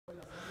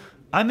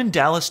I'm in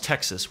Dallas,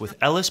 Texas with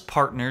Ellis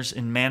Partners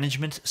in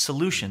Management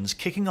Solutions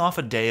kicking off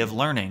a day of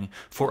learning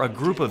for a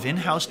group of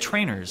in-house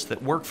trainers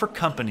that work for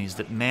companies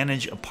that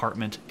manage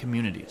apartment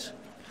communities.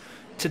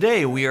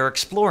 Today we are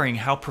exploring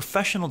how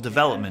professional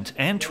development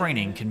and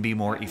training can be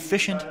more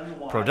efficient,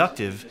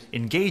 productive,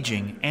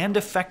 engaging, and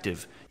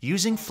effective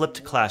using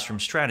flipped classroom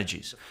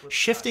strategies,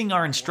 shifting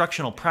our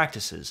instructional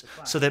practices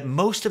so that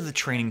most of the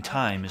training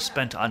time is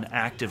spent on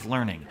active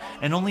learning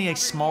and only a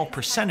small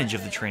percentage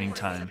of the training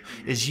time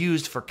is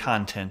used for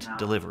content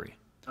delivery.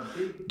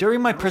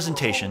 During my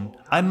presentation,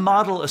 I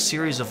model a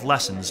series of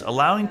lessons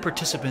allowing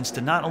participants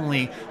to not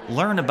only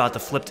learn about the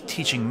flipped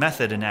teaching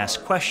method and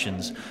ask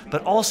questions,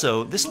 but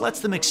also this lets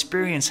them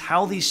experience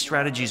how these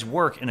strategies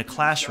work in a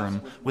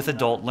classroom with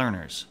adult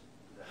learners.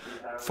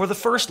 For the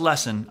first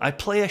lesson, I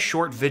play a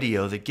short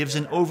video that gives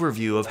an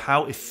overview of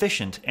how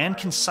efficient and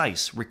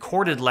concise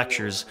recorded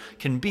lectures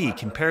can be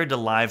compared to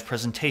live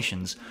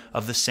presentations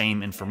of the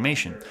same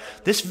information.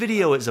 This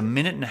video is 1.5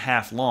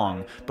 minutes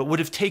long, but would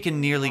have taken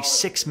nearly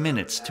 6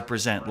 minutes to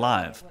present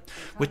live.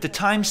 With the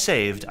time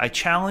saved, I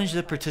challenge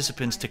the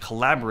participants to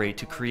collaborate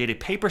to create a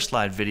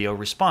paperslide video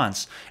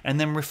response and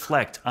then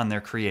reflect on their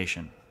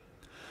creation.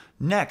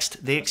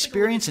 Next, they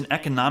experience an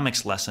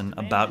economics lesson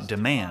about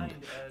demand.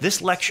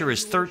 This lecture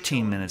is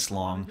 13 minutes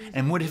long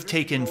and would have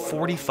taken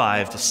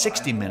 45 to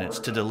 60 minutes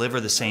to deliver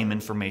the same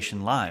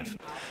information live.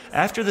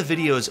 After the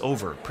video is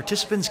over,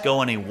 participants go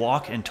on a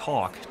walk and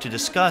talk to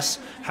discuss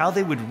how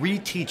they would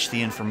reteach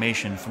the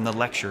information from the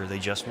lecture they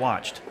just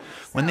watched.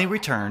 When they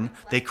return,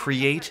 they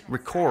create,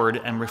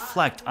 record, and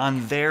reflect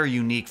on their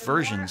unique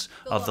versions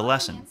of the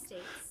lesson.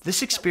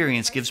 This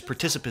experience gives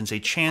participants a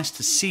chance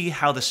to see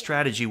how the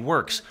strategy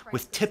works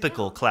with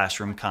typical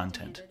classroom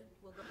content.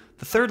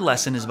 The third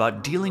lesson is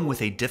about dealing with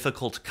a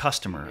difficult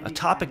customer, a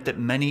topic that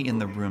many in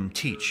the room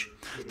teach.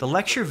 The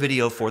lecture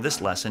video for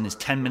this lesson is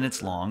 10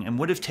 minutes long and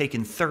would have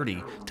taken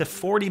 30 to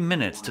 40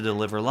 minutes to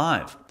deliver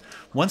live.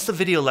 Once the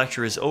video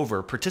lecture is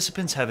over,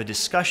 participants have a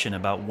discussion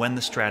about when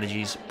the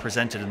strategies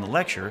presented in the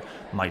lecture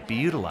might be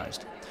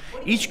utilized.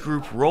 Each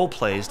group role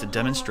plays to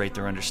demonstrate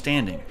their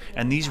understanding,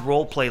 and these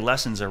role play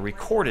lessons are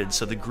recorded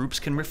so the groups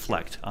can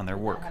reflect on their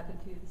work.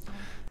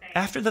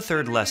 After the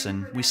third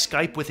lesson, we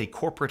Skype with a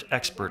corporate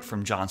expert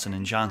from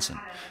Johnson & Johnson.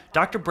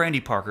 Dr.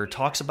 Brandy Parker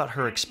talks about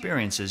her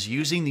experiences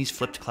using these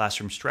flipped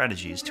classroom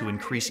strategies to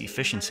increase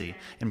efficiency,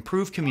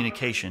 improve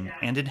communication,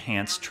 and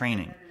enhance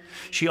training.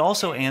 She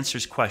also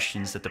answers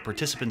questions that the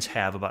participants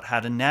have about how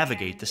to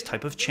navigate this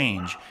type of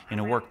change in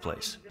a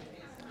workplace.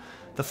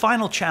 The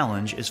final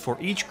challenge is for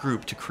each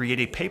group to create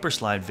a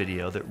paperslide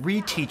video that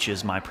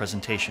reteaches my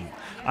presentation.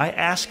 I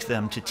ask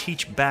them to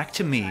teach back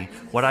to me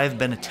what I have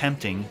been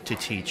attempting to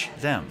teach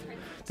them.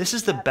 This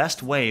is the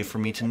best way for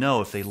me to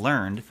know if they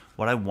learned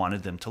what I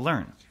wanted them to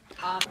learn.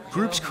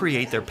 Groups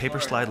create their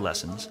paperslide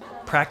lessons,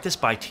 practice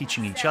by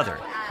teaching each other,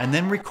 and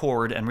then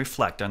record and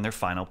reflect on their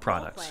final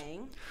products.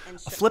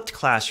 A flipped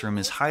classroom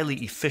is highly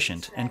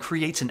efficient and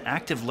creates an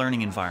active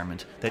learning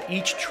environment that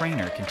each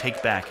trainer can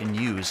take back and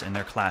use in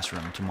their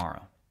classroom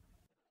tomorrow.